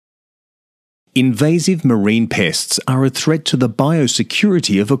Invasive marine pests are a threat to the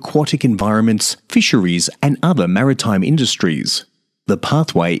biosecurity of aquatic environments, fisheries, and other maritime industries. The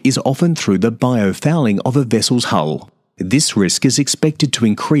pathway is often through the biofouling of a vessel's hull. This risk is expected to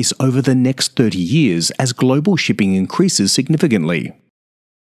increase over the next 30 years as global shipping increases significantly.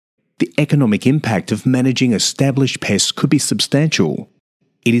 The economic impact of managing established pests could be substantial.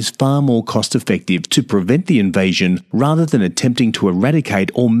 It is far more cost-effective to prevent the invasion rather than attempting to eradicate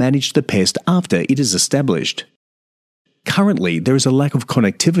or manage the pest after it is established. Currently, there is a lack of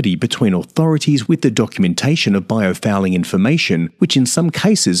connectivity between authorities with the documentation of biofouling information, which in some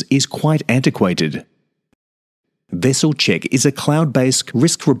cases is quite antiquated. VesselCheck is a cloud-based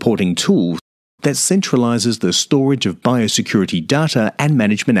risk reporting tool that centralizes the storage of biosecurity data and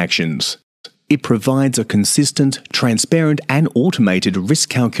management actions. It provides a consistent, transparent, and automated risk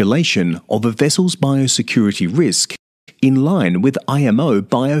calculation of a vessel's biosecurity risk in line with IMO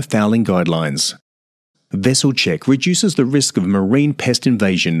biofouling guidelines. VesselCheck reduces the risk of marine pest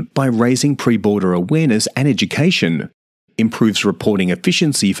invasion by raising pre-border awareness and education, improves reporting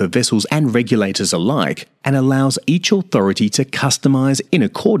efficiency for vessels and regulators alike, and allows each authority to customize in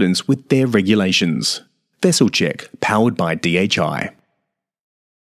accordance with their regulations. VesselCheck, powered by DHI.